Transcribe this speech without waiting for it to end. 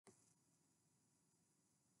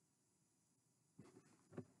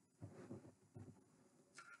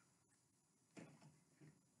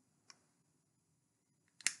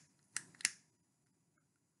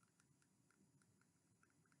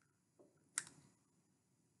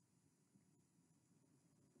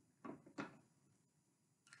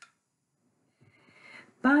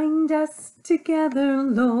Bind us together,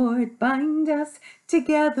 Lord, bind us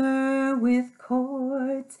together with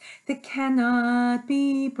cords that cannot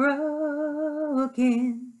be broken.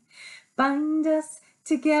 Bind us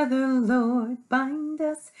together, Lord, bind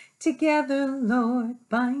us together, Lord,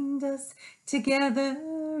 bind us together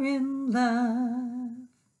in love.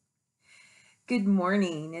 Good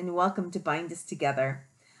morning and welcome to Bind Us Together.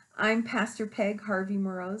 I'm Pastor Peg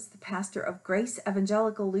Harvey-Marose, the pastor of Grace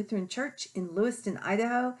Evangelical Lutheran Church in Lewiston,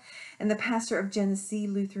 Idaho, and the pastor of Genesee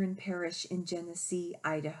Lutheran Parish in Genesee,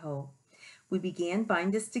 Idaho. We began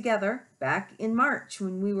Bind Us Together back in March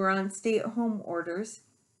when we were on stay-at-home orders,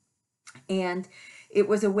 and it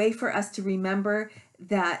was a way for us to remember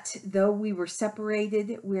that though we were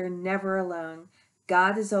separated, we're never alone.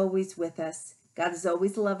 God is always with us. God is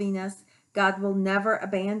always loving us. God will never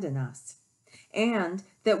abandon us. And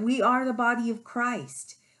that we are the body of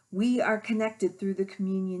Christ. We are connected through the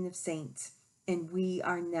communion of saints, and we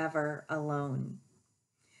are never alone.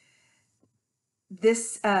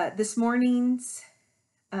 This morning's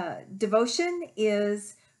devotion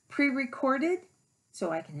is pre-recorded,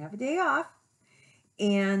 so I can have a day off.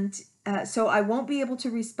 And so I won't be able to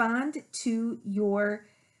respond to your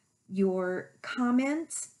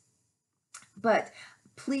comments, but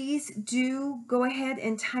please do go ahead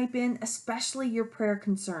and type in especially your prayer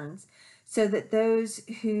concerns so that those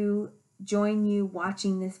who join you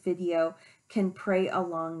watching this video can pray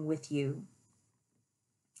along with you.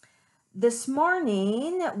 This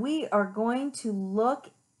morning we are going to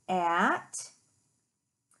look at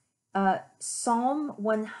Psalm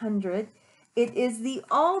 100. It is the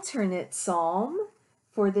alternate psalm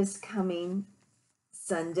for this coming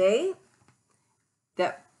Sunday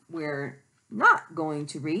that we're not going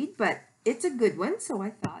to read, but it's a good one, so I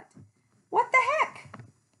thought, what the heck?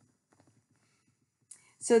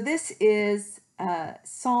 So this is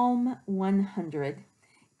Psalm 100,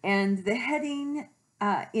 and the heading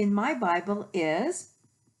in my Bible is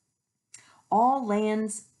All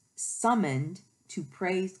Lands Summoned to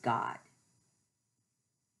Praise God.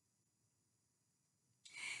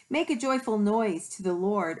 Make a joyful noise to the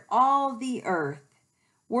Lord, all the earth.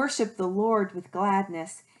 Worship the Lord with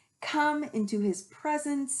gladness. Come into his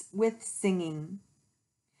presence with singing.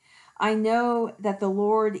 I know that the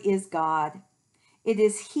Lord is God. It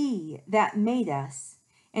is he that made us,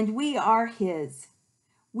 and we are his.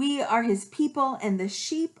 We are his people and the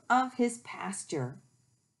sheep of his pasture.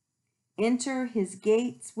 Enter his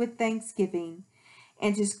gates with thanksgiving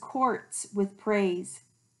and his courts with praise.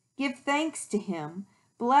 Give thanks to him.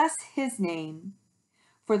 Bless his name.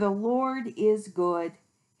 For the Lord is good.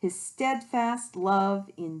 His steadfast love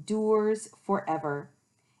endures forever,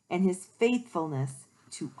 and his faithfulness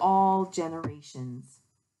to all generations.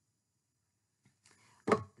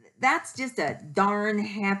 Well, that's just a darn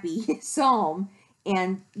happy psalm,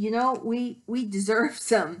 and you know we deserve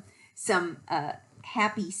some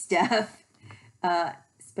happy stuff,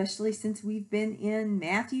 especially since we've been in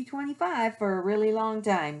Matthew 25 for a really long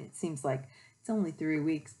time. It seems like it's only 3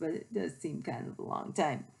 weeks, but it does seem kind of a long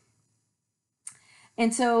time.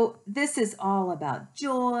 And so this is all about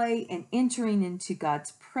joy and entering into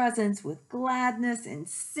God's presence with gladness and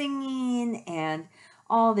singing and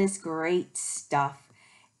all this great stuff.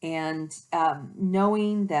 And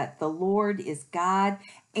knowing that the Lord is God.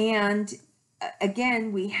 And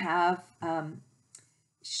again, we have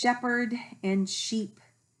shepherd and sheep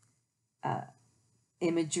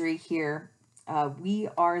imagery here. We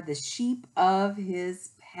are the sheep of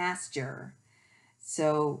his pasture.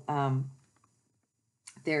 So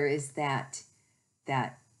there is that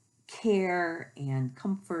care and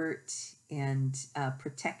comfort and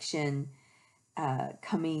protection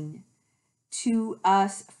coming to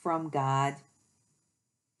us from God.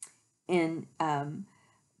 And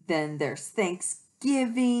then there's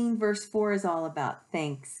thanksgiving. Verse 4 is all about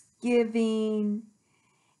thanksgiving.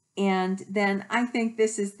 And then I think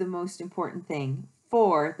this is the most important thing.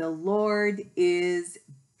 For the Lord is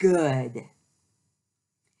good.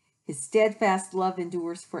 His steadfast love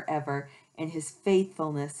endures forever, and his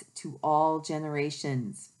faithfulness to all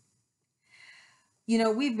generations. You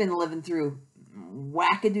know, we've been living through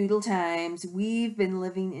wackadoodle times. We've been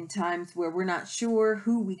living in times where we're not sure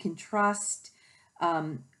who we can trust,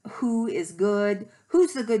 who is good,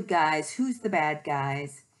 who's the good guys, who's the bad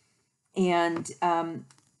guys. And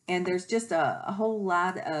there's just a whole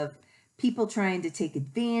lot of people trying to take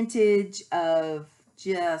advantage of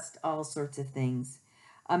just all sorts of things.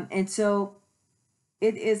 And so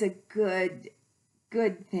it is a good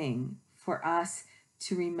thing for us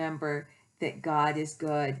to remember that God is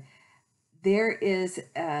good. There is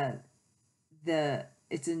it's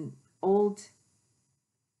an old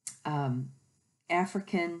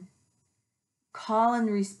African call and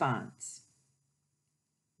response.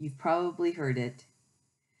 You've probably heard it.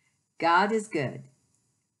 God is good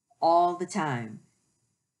all the time.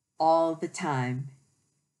 All the time,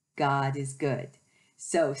 God is good.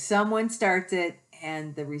 So someone starts it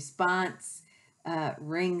and the response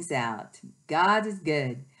rings out. God is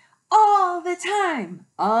good all the time.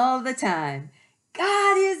 All the time.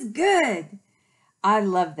 God is good. I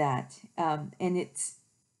love that. And it's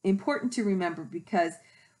important to remember because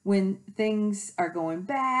when things are going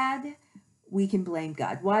bad, we can blame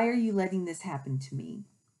God. Why are you letting this happen to me?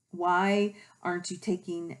 Why aren't you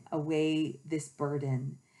taking away this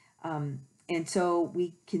burden? And so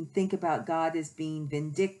we can think about God as being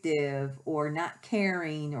vindictive or not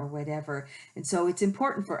caring or whatever. And so it's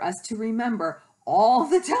important for us to remember all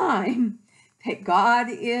the time that God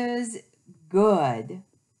is good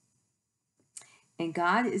and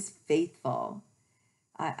God is faithful.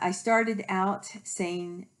 I started out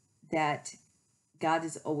saying that God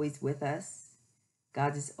is always with us.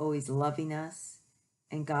 God is always loving us,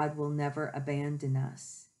 and God will never abandon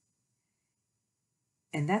us.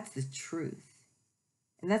 And that's the truth.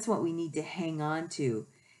 And that's what we need to hang on to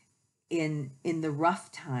in the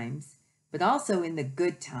rough times, but also in the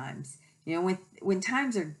good times. You know, when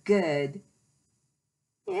times are good,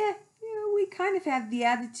 we kind of have the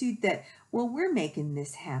attitude that, well, we're making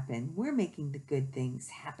this happen. We're making the good things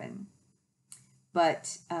happen.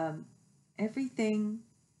 But everything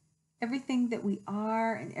that we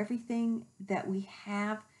are and everything that we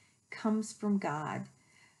have comes from God.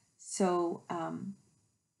 So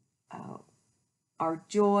our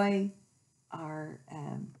joy, our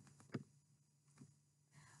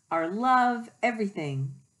love,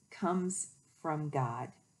 everything comes from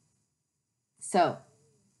God. So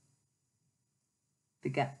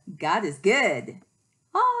God is good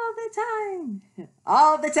all the time.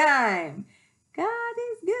 All the time. God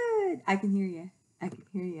is good. I can hear you. I can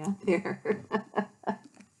hear you out there.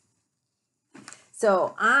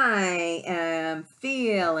 So I am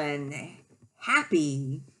feeling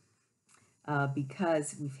happy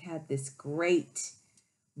because we've had this great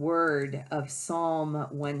word of Psalm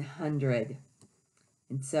 100.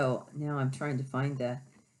 And so now I'm trying to find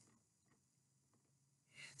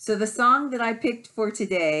So the song that I picked for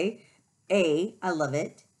today, A, I love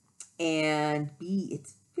it, and B,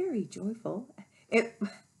 it's very joyful.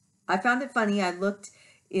 I found it funny. I looked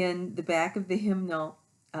in the back of the hymnal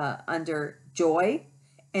under joy,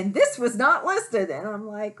 and this was not listed. And I'm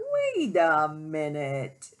like, wait a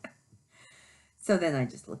minute. So then I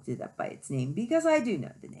just looked it up by its name because I do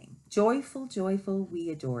know the name. Joyful, joyful, we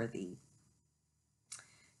adore thee.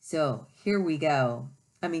 So here we go.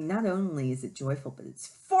 I mean, not only is it joyful, but it's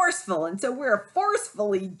forceful. And so we're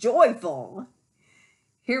forcefully joyful.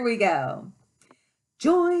 Here we go.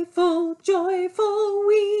 Joyful, joyful,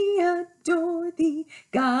 we adore thee,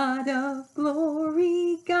 God of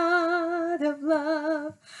glory, God of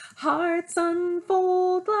love. Hearts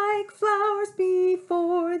unfold like flowers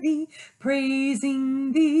before thee,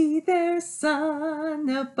 praising thee, their Son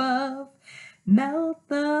above. Melt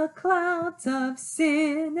the clouds of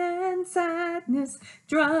sin and sadness,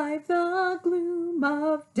 drive the gloom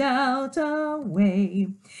of doubt away.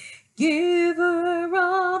 Giver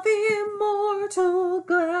of immortal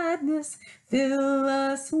gladness, fill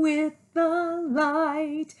us with the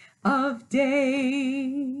light of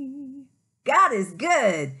day. God is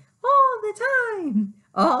good all the time,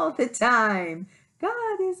 all the time.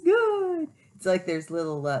 God is good. It's like there's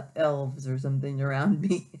little elves or something around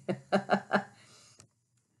me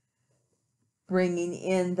bringing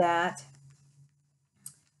in that.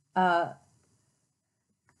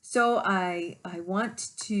 So I want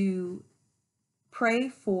to pray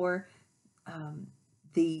for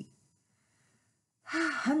the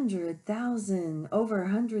 100,000, over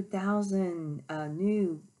 100,000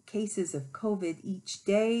 new cases of COVID each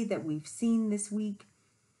day that we've seen this week,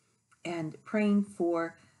 and praying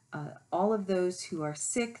for all of those who are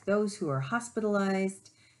sick, those who are hospitalized,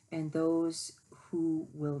 and those who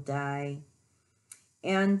will die.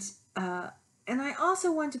 And I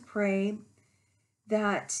also want to pray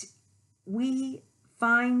that we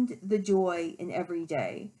find the joy in every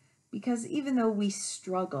day, because even though we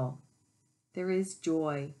struggle, there is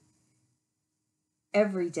joy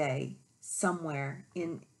every day somewhere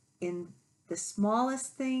in the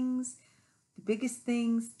smallest things, the biggest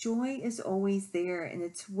things. Joy is always there, and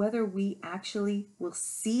it's whether we actually will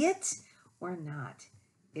see it or not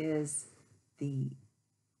is the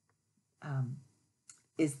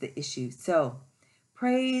issue. So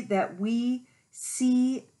pray that we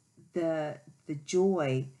see the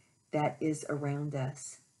joy that is around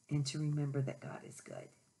us, and to remember that God is good.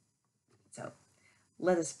 So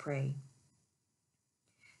Let us pray.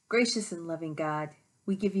 Gracious and loving God,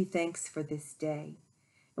 we give you thanks for this day.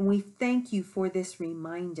 And we thank you for this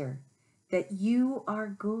reminder that you are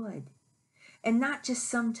good. And not just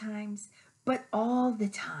sometimes, but all the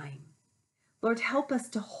time. Lord, help us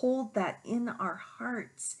to hold that in our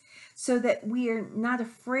hearts so that we are not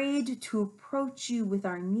afraid to approach you with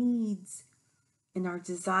our needs and our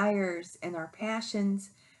desires and our passions,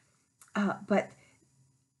 but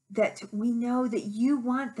that we know that you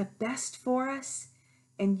want the best for us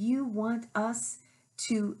and you want us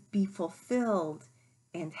to be fulfilled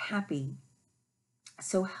and happy.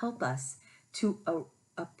 So help us to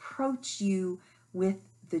approach you with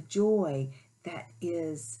the joy that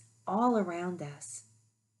is all around us.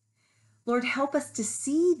 Lord, help us to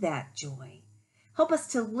see that joy. Help us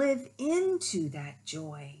to live into that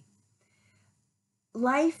joy.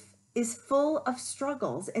 Life is full of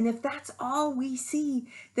struggles, and if that's all we see,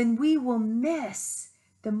 then we will miss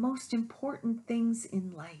the most important things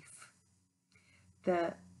in life.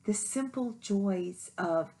 The simple joys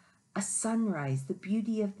of a sunrise, the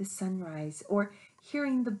beauty of the sunrise, or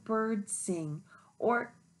hearing the birds sing,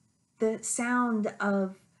 or the sound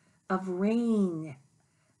of rain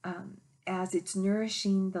as it's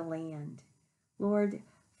nourishing the land. Lord,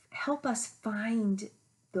 help us find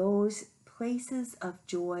those places of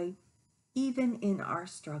joy even in our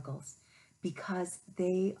struggles, because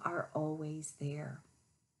they are always there.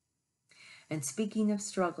 And speaking of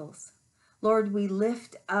struggles, Lord, we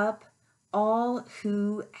lift up all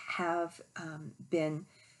who have been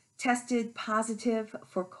tested positive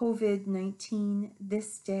for COVID-19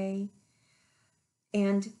 this day.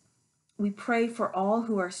 And we pray for all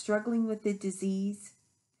who are struggling with the disease.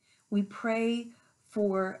 We pray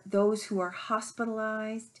for those who are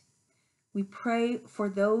hospitalized. We pray for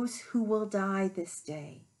those who will die this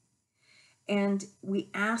day. And we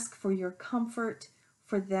ask for your comfort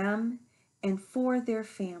for them and for their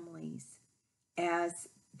families as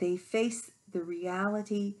they face the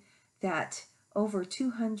reality that over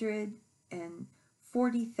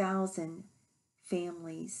 240,000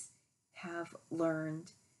 families have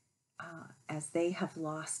learned as they have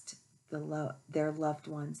lost their loved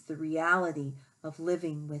ones, the reality of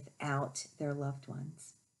living without their loved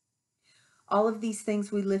ones. All of these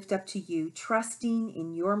things we lift up to you, trusting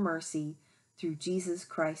in your mercy through Jesus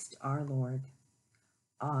Christ our Lord.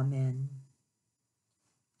 Amen.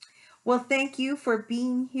 Well, thank you for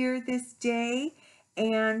being here this day.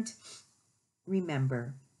 And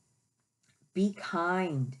remember, be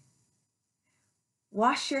kind.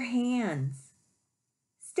 Wash your hands.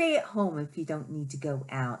 Stay at home if you don't need to go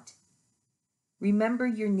out. Remember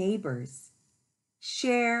your neighbors.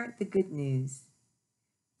 Share the good news.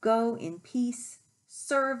 Go in peace.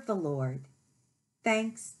 Serve the Lord.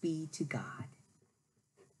 Thanks be to God.